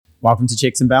Welcome to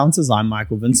Checks and Balances. I'm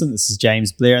Michael Vincent. This is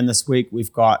James Blair, and this week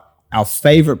we've got our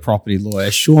favorite property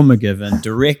lawyer, Shaun McGivern,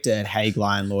 director at Haigh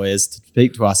Lyon Lawyers, to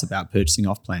speak to us about purchasing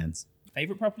off plans.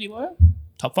 Favorite property lawyer?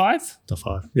 Top 5? Top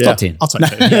 5. Yeah. Top 10. I'll take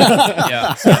 10.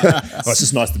 Yeah. Well, it's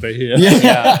just nice to be here.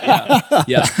 Yeah.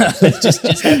 just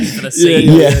happy for the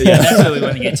scene. Yeah. That's where we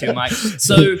want to get to, Mike.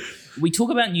 So we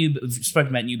talk about we've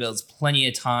spoken about new builds plenty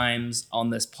of times on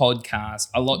this podcast,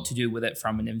 a lot to do with it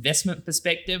from an investment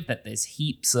perspective, that there's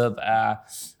heaps of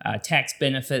tax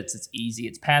benefits. It's easy,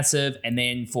 it's passive. And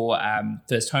then for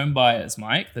first home buyers,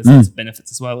 Mike, there's lots of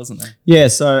benefits as well, isn't there? Yeah,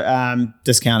 so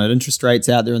discounted interest rates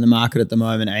out there in the market at the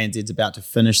moment. ANZ's about to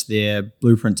finish their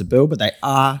blueprint to build, but they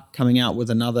are coming out with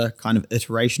another kind of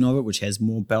iteration of it, which has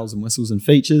more bells and whistles and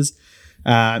features.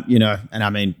 And I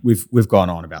mean, we've gone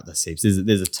on about this heaps.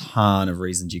 There's a ton of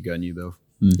reasons you go new build.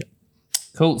 Yep.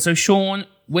 Cool. So Shaun,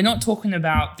 we're not talking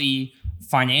about the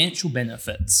financial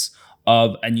benefits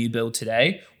of a new build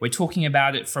today. We're talking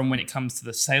about it from when it comes to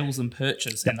the sales and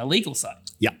purchase and the legal side.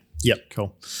 Yeah,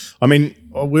 cool. I mean,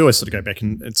 we always sort of go back,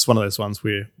 and it's one of those ones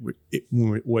where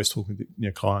we're always talking to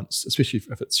your clients, especially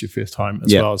if it's your first home,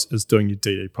 as well as doing your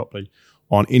DD properly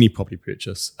on any property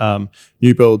purchase.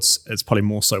 New builds, it's probably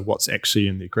more so what's actually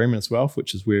in the agreement as well,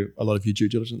 which is where a lot of your due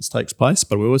diligence takes place.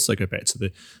 But we also go back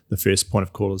to the first point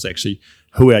of call is actually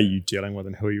who are you dealing with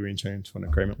and who are you entering into an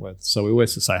agreement with. So we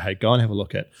always just say, hey, go and have a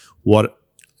look at what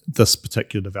this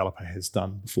particular developer has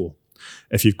done before.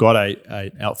 If you've got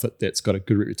a outfit that's got a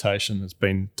good reputation, has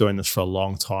been doing this for a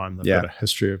long time, they've got a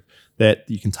history of that,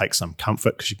 you can take some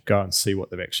comfort because you can go and see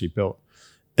what they've actually built.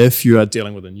 If you are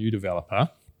dealing with a new developer,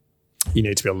 you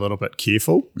need to be a little bit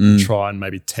careful and try and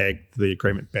maybe tag the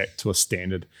agreement back to a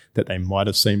standard that they might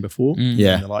have seen before. And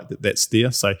they like that's there.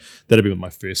 So that'll be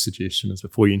my first suggestion is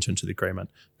before you enter into the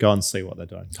agreement, go and see what they're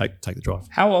doing. Take the drive.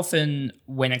 How often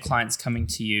when a client's coming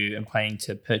to you and planning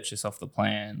to purchase off the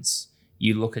plans,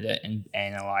 you look at it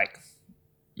and are like,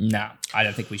 nah, I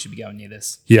don't think we should be going near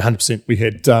this? Yeah, 100%. We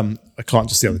had a client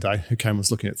just the other day who came and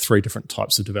was looking at 3 different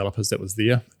types of developers that was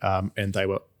there, and they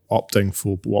were opting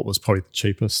for what was probably the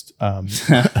cheapest.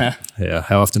 Yeah,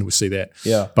 how often do we see that?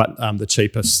 Yeah. But the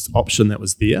cheapest option that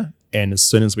was there, and as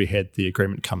soon as we had the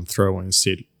agreement come through and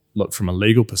said, look, from a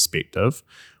legal perspective,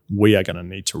 we are going to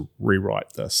need to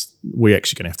rewrite this. We're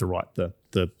actually going to have to write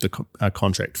the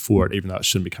contract for it, even though it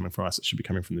shouldn't be coming from us. It should be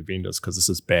coming from the vendors because this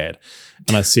is bad.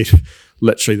 And I said,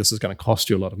 literally, this is going to cost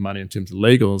you a lot of money in terms of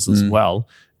legals as well.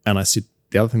 And I said,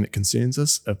 the other thing that concerns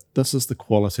us, if this is the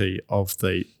quality of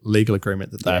the legal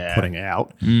agreement that they're putting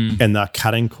out and they're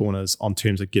cutting corners on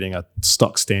terms of getting a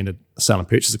stock standard sale and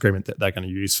purchase agreement that they're going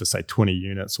to use for, say, 20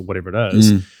 units or whatever it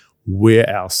is, where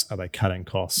else are they cutting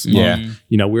costs? Yeah.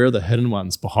 Where are the hidden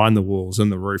ones behind the walls, in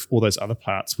the roof, all those other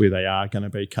parts where they are going to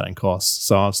be cutting costs?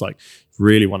 So I was like,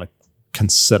 really want to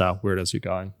consider where it is you're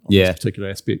going on this particular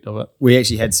aspect of it. We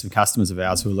actually had some customers of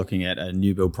ours who were looking at a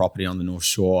new build property on the North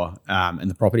Shore, and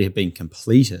the property had been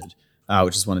completed,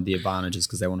 which is one of the advantages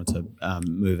because they wanted to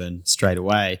move in straight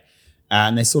away.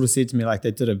 And they sort of said to me, like,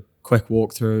 they did a quick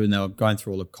walkthrough and they were going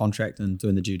through all the contract and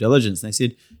doing the due diligence. And they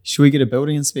said, should we get a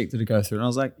building inspector to go through? And I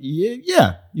was like,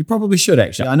 yeah, you probably should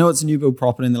actually. I know it's a new build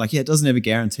property. And they're like, yeah, it doesn't have a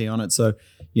guarantee on it. So,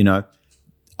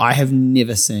 I have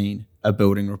never seen a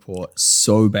building report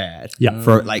so bad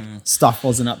for like stuff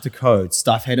wasn't up to code,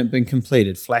 stuff hadn't been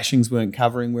completed, flashings weren't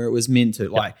covering where it was meant to.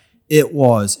 Like, it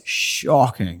was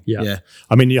shocking. Yeah.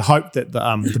 I mean, you hope that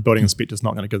the building inspector is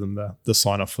not going to give them the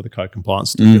sign off for the code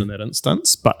compliance certificate in that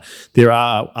instance. But there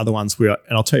are other ones where,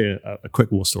 and I'll tell you a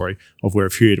quick war story of where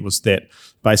I've heard was that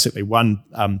basically one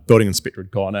building inspector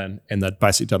had gone in and they'd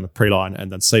basically done the pre-line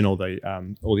and they'd seen all the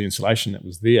insulation that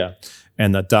was there,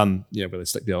 and they'd done where they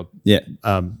stick the old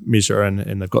measure in,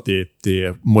 and they've got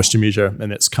their moisture measure,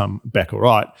 and that's come back all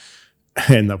right.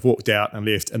 And they've walked out and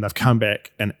left, and they've come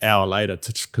back an hour later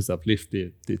because they've left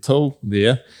their tool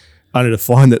there, only to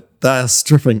find that they are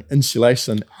stripping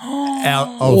insulation out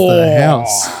of the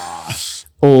house.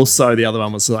 Also, the other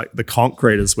one was like the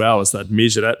concrete as well, as they'd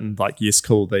measured it and like, yes,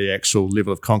 cool, the actual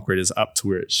level of concrete is up to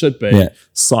where it should be,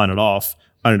 sign it off,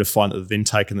 only to find that they've then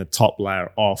taken the top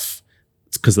layer off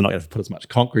because they're not going to put as much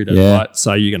concrete in, right?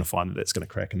 So you're going to find that that's going to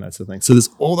crack and that sort of thing. So there's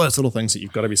all those little things that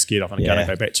you've got to be scared of, and going to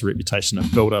go back to reputation of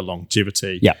builder,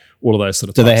 longevity, all of those sort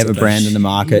of Do types they have of a brand in the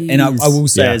market? And I will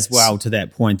say Yeah. as well to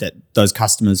that point that those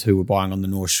customers who were buying on the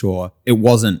North Shore, it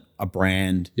wasn't a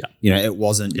brand. It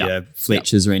wasn't your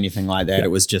Fletchers or anything like that.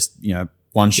 It was just,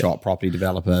 one shot property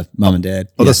developer, mum and dad.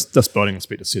 Well, this building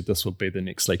inspector said this will be the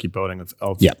next leaky building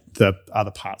of the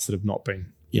other parts that have not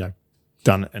been,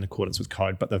 done in accordance with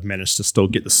code, but they've managed to still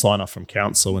get the sign off from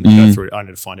council and then go through.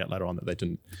 Only to find out later on that they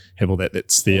didn't have all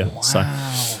that's there. Wow, So,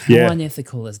 how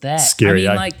unethical is that? Scary,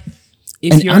 I mean, eh? like,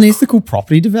 if An you're unethical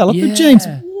property developer, Yeah. James.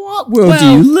 What world do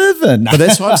Well, you live in? but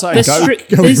that's what I'm saying. There's Go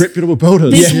stri- with reputable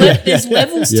builders. there's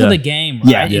levels to Yeah. the game,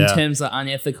 right? Yeah. In Yeah. terms of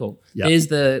unethical. Yeah. There's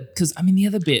because I mean, the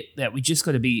other bit that we just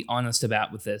got to be honest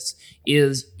about with this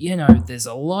is, there's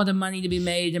a lot of money to be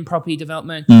made in property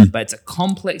development, but it's a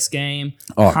complex game.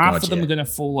 Oh, Half God, of them yeah. are going to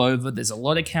fall over. There's a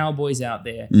lot of cowboys out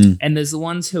there, and there's the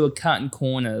ones who are cutting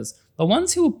corners. The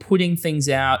ones who are putting things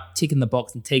out, ticking the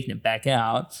box and taking it back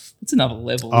out, it's another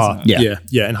level, isn't it?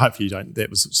 Yeah, and hopefully you don't.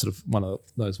 That was sort of one of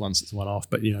those ones that's one off.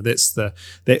 But that's the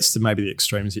maybe the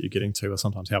extremes that you're getting to, or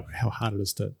sometimes how hard it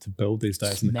is to build these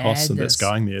days and the costs and that's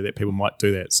going there. That people might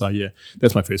do that. So yeah,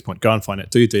 that's my first point. Go and find it.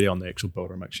 Do your duty on the actual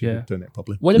builder and make sure you're doing that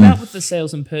properly. What about with the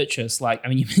sales and purchase? Like, I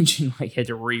mean, you mentioned like you had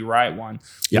to rewrite one,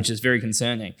 Yep. which is very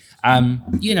concerning.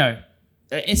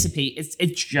 S&P,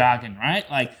 it's jargon, right?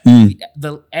 Like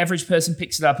the average person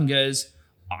picks it up and goes,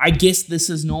 I guess this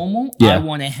is normal. Yeah. I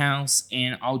want a house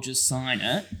and I'll just sign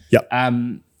it. Yep.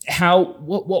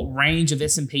 What range of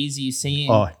S&Ps are you seeing?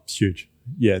 Oh, it's huge.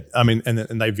 Yeah, I mean, and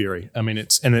they vary. I mean,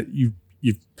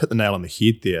 you've put the nail on the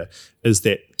head there, is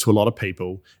that to a lot of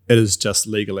people, it is just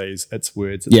legalese, it's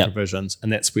words, it's provisions,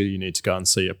 and that's where you need to go and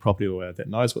see a property lawyer that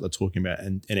knows what they're talking about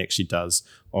and actually does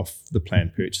off the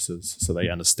planned purchases so they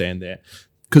understand that.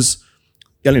 Because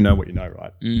you only know what you know,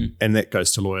 right? And that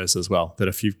goes to lawyers as well, that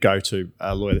if you go to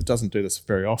a lawyer that doesn't do this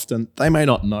very often, they may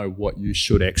not know what you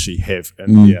should actually have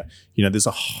in there. There's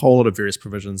a whole lot of various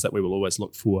provisions that we will always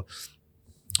look for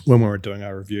when we're doing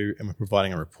our review and we're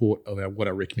providing a report of what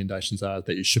our recommendations are,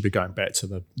 that you should be going back to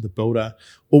the builder,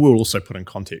 or we'll also put in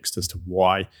context as to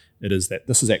why it is that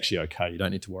this is actually okay. You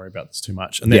don't need to worry about this too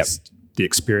much. And that's the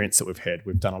experience that we've had.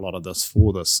 We've done a lot of this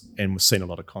for this, and we've seen a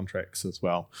lot of contracts as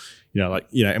well.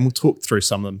 And we'll talk through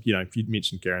some of them. If you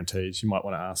mentioned guarantees, you might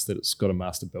want to ask that it's got a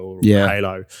master builder or a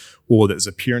halo, or there's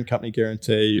a parent company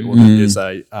guarantee, or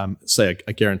that there's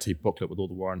a guarantee booklet with all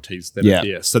the warranties that are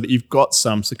there, so that you've got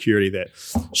some security that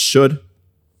should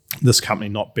this company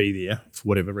not be there for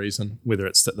whatever reason, whether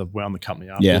it's that they've wound the company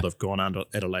up or they've gone under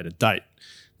at a later date,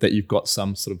 that you've got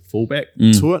some sort of fallback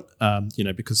to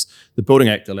it, because the Building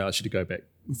Act allows you to go back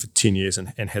for 10 years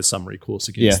and has some recourse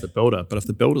against the builder. But if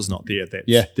the builder's not there,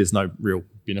 there's no real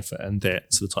benefit in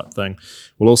that sort of type thing.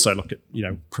 We'll also look at,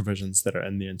 provisions that are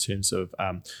in there in terms of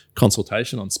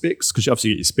consultation on specs, because you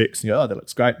obviously get your specs and you go, oh, that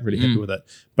looks great, really happy with it.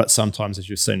 But sometimes, as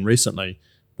you've seen recently,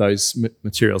 those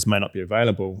materials may not be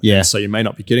available. And so you may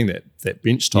not be getting that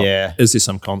bench top. Is there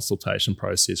some consultation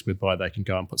process whereby they can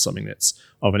go and put something that's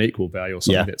of an equal value or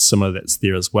something that's similar that's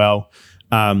there as well?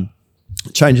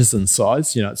 Changes in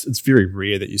size, it's very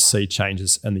rare that you see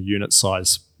changes in the unit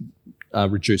size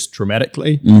reduced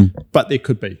dramatically, but there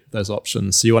could be those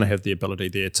options. So you want to have the ability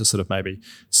there to sort of maybe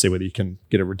see whether you can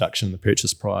get a reduction in the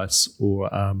purchase price, or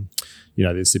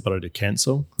there's the ability to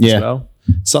cancel as well.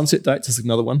 Sunset dates is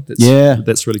another one.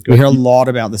 That's really good. We hear a lot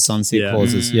about the sunset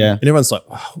clauses. And everyone's like,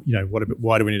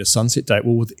 why do we need a sunset date?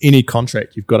 Well, with any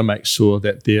contract, you've got to make sure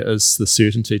that there is the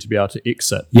certainty to be able to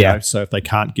exit. So if they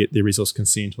can't get their resource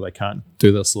consent, or they can't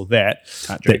do this or that,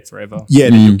 can't drag forever.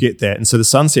 Then you'll get that. And so the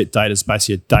sunset date is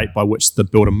basically a date by which the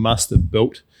builder must have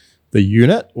built the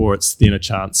unit, or it's then a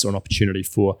chance or an opportunity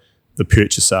for the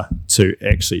purchaser to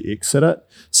actually exit it.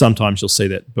 Sometimes you'll see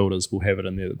that builders will have it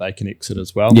in there that they can exit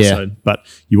as well. But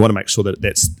you want to make sure that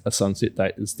that's a sunset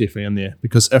date is definitely in there,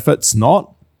 because if it's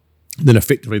not, then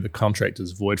effectively the contract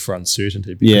is void for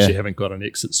uncertainty, because you haven't got an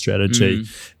exit strategy,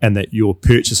 and that your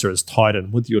purchaser is tied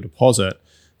in with your deposit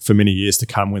for many years to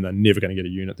come, when they're never going to get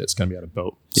a unit that's going to be able to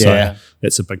build. So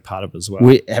that's a big part of it as well.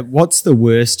 What's the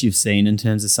worst you've seen in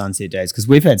terms of sunset days? Because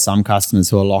we've had some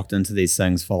customers who are locked into these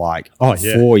things for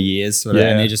 4 years, and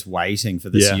they're just waiting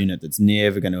for this unit that's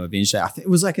never going to eventually. I think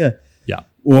it was like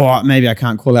or maybe I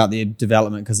can't call out the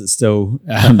development because it's still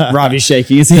Ravi's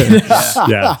shaking his head.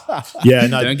 No.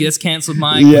 Don't get us cancelled,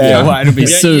 Mike. It'll be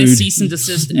sued. Cease and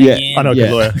desist again. I know a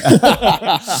good lawyer.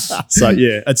 So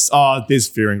it's there's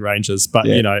varying ranges, but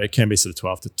it can be sort of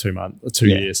 12 to 2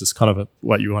 years. It's kind of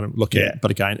what you want to look at.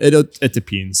 But again, it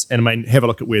depends. And I mean, have a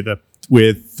look at where the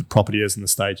property is in the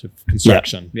stage of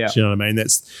construction. Do you know what I mean?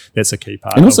 That's a key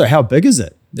part. And also, how big is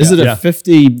it? Is it a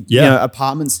 50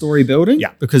 apartment story building?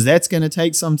 Yeah. Because that's going to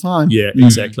take some time. Yeah,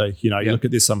 exactly. You look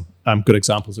at, there's some good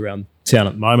examples around town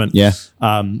at the moment.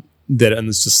 And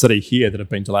there's just city here that have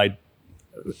been delayed,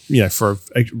 for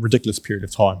a ridiculous period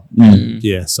of time.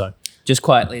 So just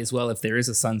quietly as well, if there is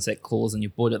a sunset clause and you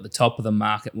bought at the top of the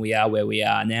market and we are where we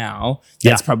are now,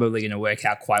 that's probably going to work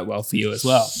out quite well for you as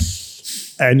well.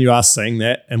 And you are seeing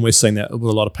that, and we're seeing that with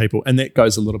a lot of people, and that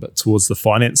goes a little bit towards the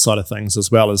finance side of things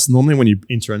as well. As normally when you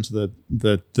enter into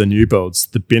the new builds,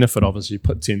 the benefit of is you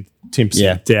put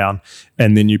 10% down,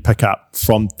 and then you pick up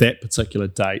from that particular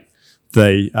date.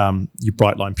 Your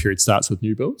bright line period starts with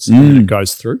new builds and then it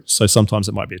goes through. So sometimes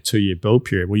it might be a 2-year build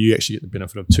period where you actually get the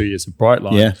benefit of 2 years of bright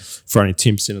line for only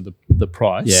 10% of the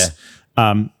price. Yeah.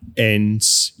 And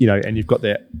you've got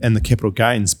that and the capital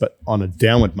gains, but on a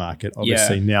downward market,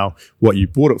 obviously now what you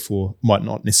bought it for might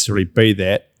not necessarily be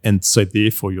that. And so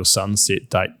therefore your sunset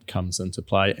date comes into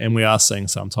play. And we are seeing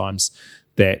sometimes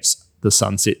that the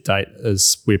sunset date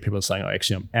is where people are saying, oh,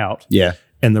 actually I'm out. Yeah.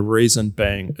 And the reason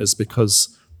being is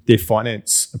because their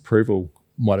finance approval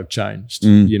might have changed,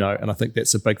 and I think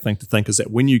that's a big thing to think is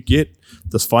that when you get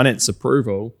this finance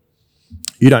approval,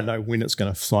 you don't know when it's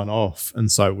going to sign off.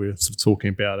 And so we're sort of talking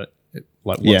about it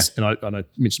like and I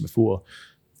mentioned before,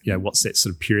 what's that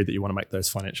sort of period that you want to make those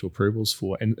financial approvals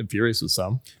for? And it varies with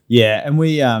some. Yeah. And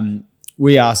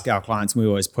we ask our clients, and we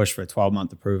always push for a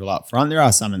 12-month approval up front. There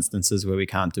are some instances where we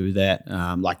can't do that.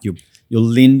 Like your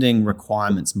lending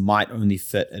requirements might only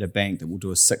fit at a bank that will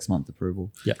do a 6-month approval.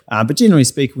 Yeah. But generally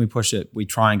speaking, we push it. We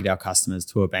try and get our customers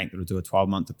to a bank that will do a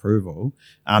 12-month approval.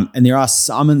 And there are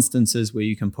some instances where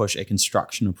you can push a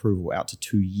construction approval out to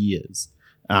 2 years.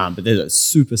 But they're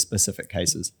super specific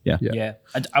cases. Yeah.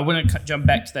 I want to jump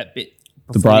back to that bit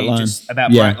before the bright line. Just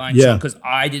about bright line, because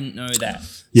I didn't know that.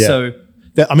 Yeah. So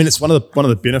it's one of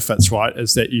the benefits, right?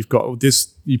 Is that you've got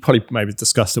this. You probably maybe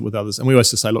discussed it with others, and we always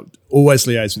just say, look, always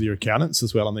liaise with your accountants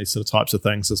as well on these sort of types of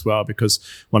things as well, because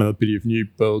one of the beauty of new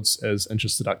builds is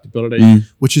interest deductibility,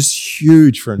 which is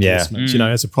huge for investments.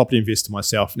 As a property investor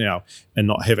myself now,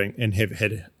 and have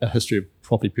had a history of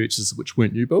property purchases which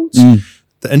weren't new builds,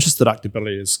 the interest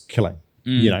deductibility is killing.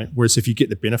 Whereas if you get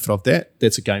the benefit of that,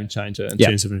 that's a game changer in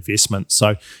terms of investment.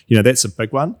 So that's a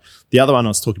big one. The other one I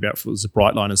was talking about was the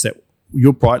bright line, is that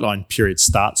your bright line period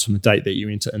starts from the date that you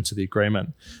enter into the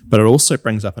agreement, but it also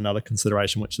brings up another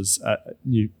consideration, which is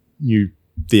new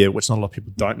there, which not a lot of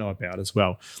people don't know about as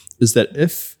well, is that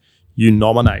if you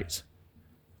nominate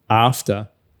after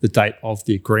the date of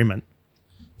the agreement,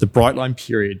 the bright line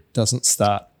period doesn't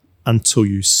start until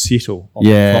you settle on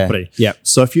the property. Yeah.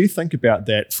 So if you think about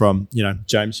that from,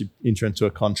 James, you enter into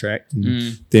a contract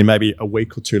and then maybe a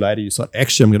week or two later, you say,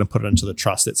 actually, I'm going to put it into the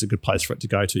trust. That's a good place for it to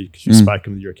go to because you've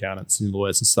spoken with your accountants and your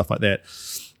lawyers and stuff like that.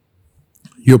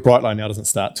 Your bright line now doesn't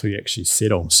start till you actually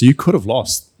settle. So you could have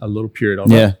lost a little period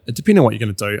of it. Depending on what you're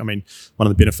going to do. I mean, one of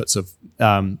the benefits of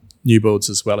new builds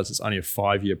as well as it's only a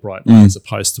 5-year bright line as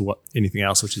opposed to anything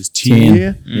else, which is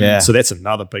 10-year. Yeah. So that's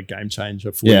another big game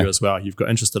changer for you as well. You've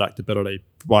got interest deductibility,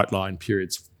 bright line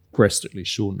periods drastically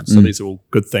shortened. So these are all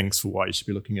good things for why you should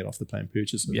be looking at off the plan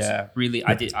purchases. Yeah, really,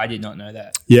 I did not know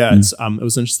that. Yeah, it's it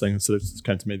was interesting. It sort of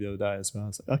came to me the other day as well. I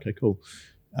was like, okay, cool.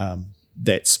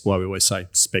 That's why we always say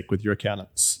speak with your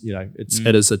accountants.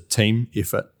 It is a team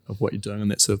effort of what you're doing,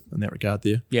 and that's in that regard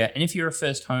there. Yeah, and if you're a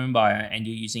first home buyer and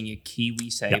you're using your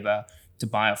KiwiSaver to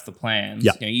buy off the plans,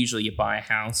 usually you buy a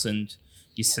house and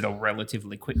you settle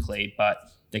relatively quickly, but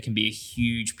there can be a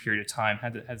huge period of time. How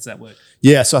does that work?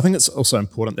 Yeah, so I think it's also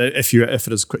important that if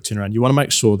it is a quick turnaround, you want to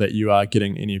make sure that you are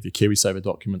getting any of your KiwiSaver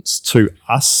documents to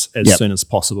us as soon as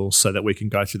possible so that we can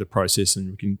go through the process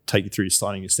and we can take you through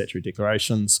signing your statutory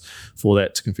declarations for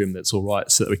that to confirm that's all right,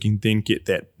 so that we can then get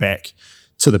that back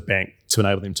to the bank to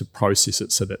enable them to process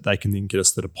it so that they can then get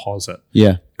us the deposit.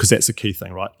 Yeah. Because that's the key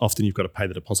thing, right? Often you've got to pay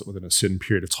the deposit within a certain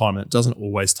period of time, and it doesn't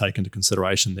always take into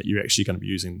consideration that you're actually going to be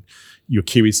using your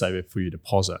KiwiSaver for your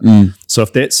deposit. So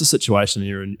if that's the situation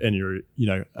and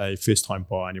you're a first-time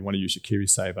buyer and you want to use your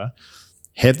KiwiSaver,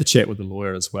 have the chat with the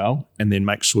lawyer as well, and then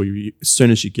make sure as soon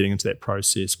as you're getting into that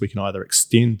process, we can either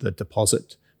extend the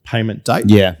deposit payment date.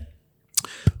 Yeah.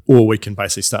 Or we can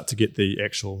basically start to get the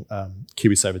actual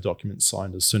KiwiSaver documents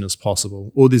signed as soon as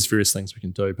possible. Or there's various things we can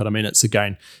do. But I mean, it's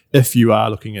again, if you are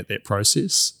looking at that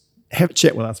process, have a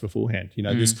chat with us beforehand.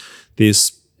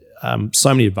 There's so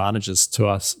many advantages to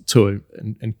us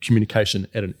in communication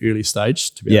at an early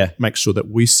stage to be able to make sure that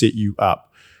we set you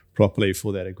up properly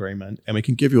for that agreement. And we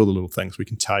can give you all the little things. We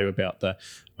can tell you about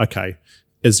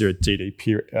is there a DD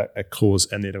a clause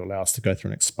in there to allow us to go through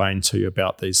and explain to you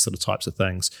about these sort of types of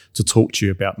things, to talk to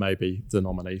you about maybe the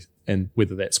nominee and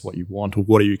whether that's what you want, or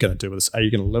what are you going to do with this? Are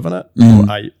you going to live in it?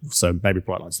 Or so maybe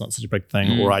bright line's not such a big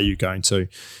thing, or are you going to,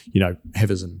 have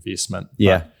as an investment?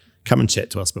 Yeah. But come and chat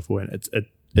to us before, and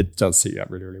it does set you up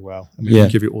really, really well. And we can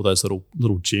give you all those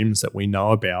little gems that we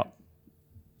know about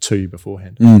to you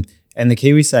beforehand. And the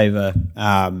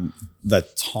KiwiSaver, the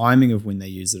timing of when they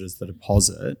use it as the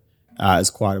deposit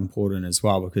is quite important as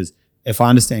well, because if I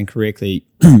understand correctly,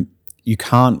 you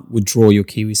can't withdraw your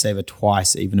KiwiSaver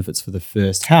twice, even if it's for the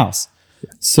first house.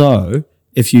 So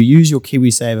if you use your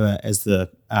KiwiSaver as the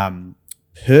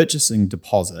purchasing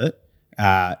deposit,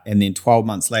 and then 12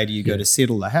 months later you go to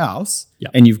settle the house,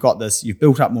 and you've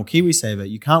built up more KiwiSaver,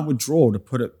 you can't withdraw to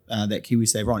put that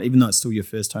KiwiSaver on, even though it's still your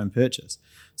first home purchase.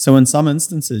 So in some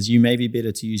instances, you may be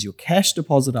better to use your cash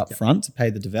deposit up front to pay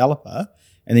the developer,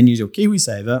 and then use your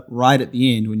KiwiSaver right at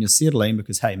the end when you're settling,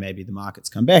 because, hey, maybe the market's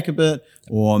come back a bit,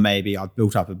 or maybe I've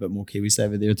built up a bit more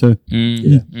KiwiSaver there too.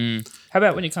 How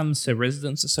about when it comes to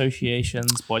residents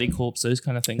associations, body corps, those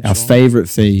kind of things? Our favorite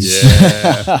fees.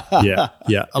 Yeah.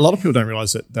 A lot of people don't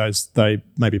realize that they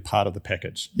may be part of the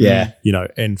package. Yeah.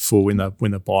 And for when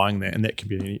they're buying that, and that can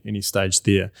be any stage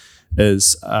there,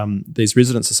 is these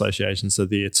residents associations are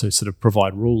there to sort of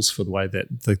provide rules for the way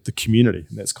that the community,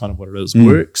 and that's kind of what it is,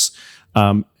 works.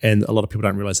 And a lot of people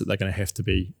don't realize that they're going to have to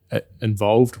be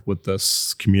involved with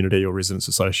this community or residents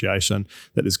association,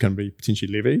 that there's going to be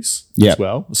potentially levies as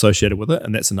well associated with it.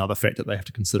 And that's another factor they have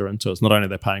to consider into it. It's not only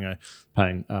they're paying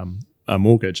a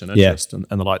mortgage and interest and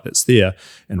the like that's there,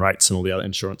 and rates and all the other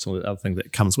insurance and all the other things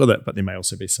that comes with it, but there may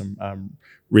also be some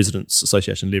residents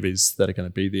association levies that are going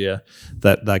to be there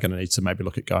that they're going to need to maybe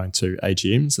look at going to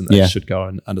AGMs, and they should go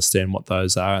and understand what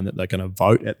those are, and that they're going to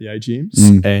vote at the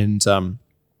AGMs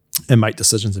and make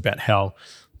decisions about how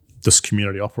this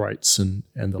community operates and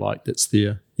the like that's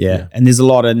there. Yeah. And there's a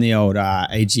lot in the old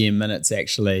AGM minutes,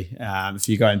 actually. If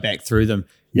you're going back through them,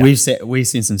 we've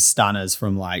seen some stunners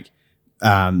from like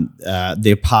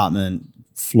the apartment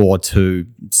floor 2,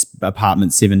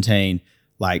 apartment 17.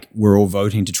 Like, we're all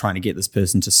voting to try to get this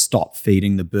person to stop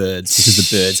feeding the birds because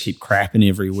the birds keep crapping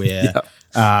everywhere.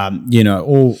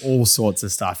 All sorts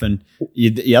of stuff. And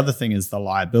the other thing is the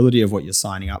liability of what you're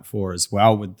signing up for as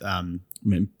well. With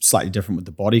slightly different with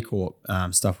the body corp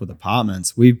stuff with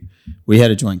apartments. We had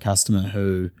a joint customer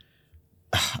who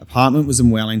apartment was in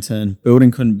Wellington,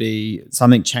 building couldn't be,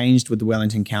 something changed with the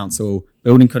Wellington Council,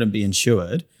 building couldn't be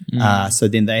insured. So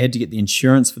then they had to get the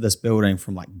insurance for this building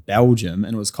from like Belgium,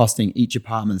 and it was costing each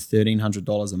apartment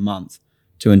 $1,300 a month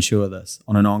to insure this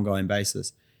on an ongoing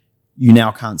basis. You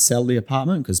now can't sell the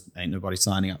apartment because ain't nobody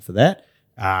signing up for that.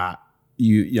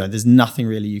 There's nothing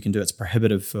really you can do. It's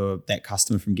prohibitive for that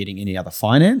customer from getting any other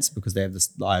finance because they have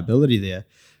this liability there.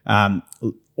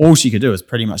 All she could do is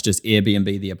pretty much just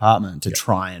Airbnb the apartment to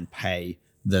try and pay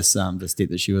this debt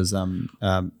that she was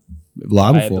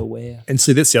liable for. And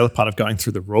see, that's the other part of going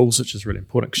through the rules, which is really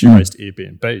important, because you raised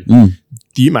Airbnb.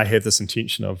 You may have this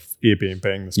intention of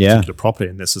Airbnb-ing this particular property,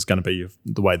 and this is going to be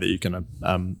the way that you're going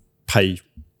to pay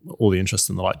all the interest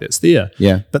and the like that's there.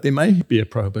 But there may be a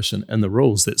prohibition in the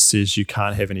rules that says you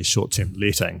can't have any short-term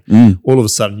letting. All of a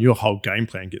sudden, your whole game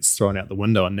plan gets thrown out the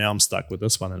window, and now I'm stuck with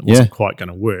this one, and it wasn't quite going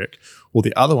to work. Or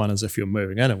the other one is, if you're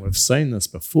moving in, and we've seen this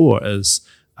before, is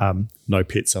no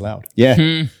pets allowed.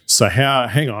 So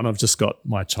hang on, I've just got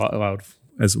my child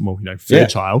as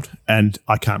Fairchild, and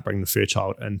I can't bring the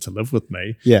Fairchild in to live with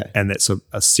me. And that's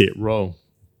a set rule.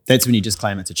 That's when you just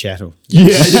claim it's a chattel. Throw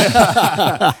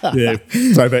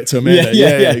back to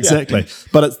Amanda. Exactly.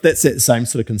 But that's that same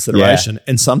sort of consideration.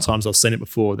 And sometimes I've seen it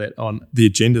before that on the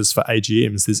agendas for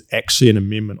AGMs, there's actually an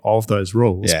amendment of those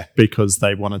rules because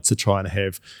they wanted to try and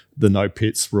have the no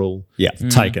pets rule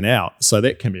taken out. So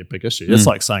that can be a big issue. It's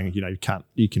like saying,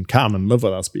 you can come and live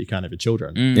with us, but you can't have your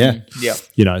children.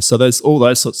 So there's all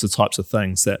those sorts of types of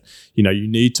things that, you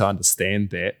need to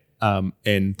understand that.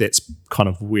 And that's kind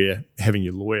of where having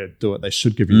your lawyer do it. They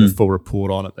should give you the full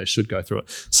report on it. They should go through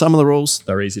it. Some of the rules,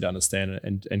 they're easy to understand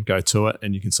and go to it,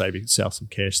 and you can save yourself some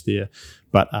cash there.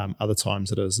 But other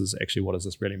times it is actually, what does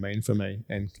this really mean for me,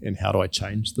 and how do I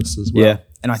change this as well?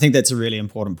 And I think that's a really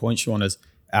important point, Shaun, is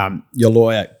your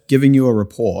lawyer giving you a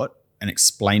report and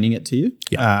explaining it to you.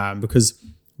 Because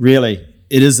really,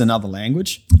 it is another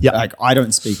language. Like, I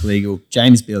don't speak legal.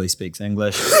 James barely speaks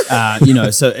English.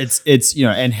 So it's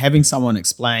and having someone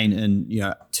explain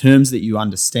in terms that you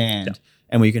understand,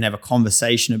 and where you can have a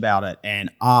conversation about it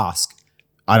and ask,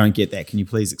 I don't get that, can you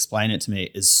please explain it to me,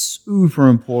 is super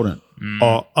important.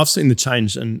 I've seen the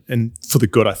change and for the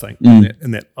good, I think,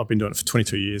 in that I've been doing it for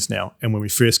 22 years now. And when we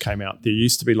first came out, there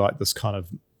used to be like this kind of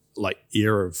like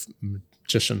era of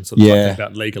sort of talking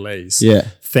about legalese.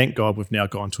 Thank God we've now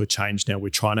gone to a change now. We're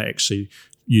trying to actually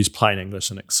use plain English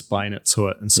and explain it to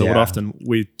it. And so what often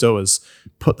we do is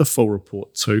put the full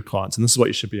report to clients. And this is what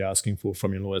you should be asking for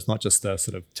from your lawyers, not just to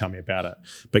sort of tell me about it,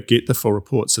 but get the full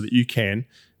report so that you can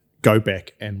go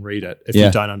back and read it if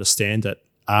you don't understand it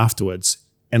afterwards.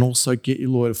 And also get your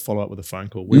lawyer to follow up with a phone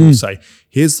call. We will say,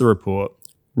 here's the report.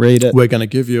 Read it. We're going to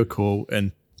give you a call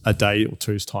in a day or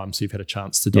two's time, so you've had a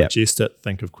chance to digest it,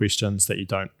 think of questions that you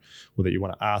don't, or that you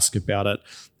want to ask about it,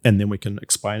 and then we can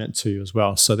explain it to you as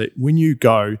well, so that when you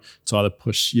go to either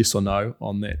push yes or no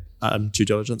on that due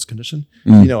diligence condition,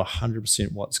 you know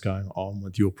 100% what's going on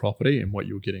with your property and what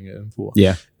you're getting it in for.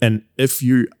 Yeah. And if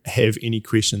you have any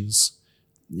questions,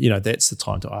 that's the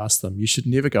time to ask them. You should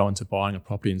never go into buying a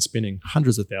property and spending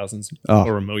hundreds of thousands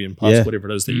or $1 million plus, whatever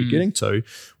it is that you're getting to,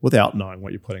 without knowing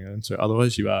what you're putting it into.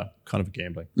 Otherwise, you are kind of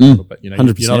gambling a little bit.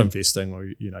 100%. You're not investing, or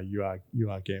you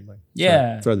are gambling.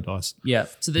 Yeah, so throw the dice. Yeah.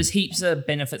 So there's heaps of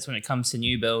benefits when it comes to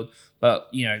new build, but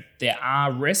there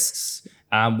are risks.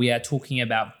 We are talking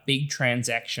about big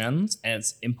transactions, and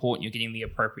it's important you're getting the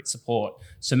appropriate support.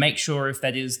 So make sure, if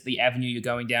that is the avenue you're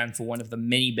going down for one of the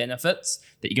many benefits,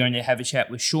 that you're going to have a chat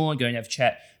with Shaun, going to have a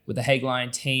chat with the Haigh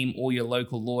Lyon team or your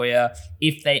local lawyer,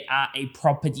 if they are a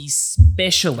property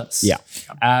specialist.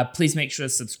 Yeah. Please make sure to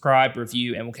subscribe,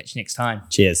 review, and we'll catch you next time.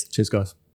 Cheers. Cheers, guys.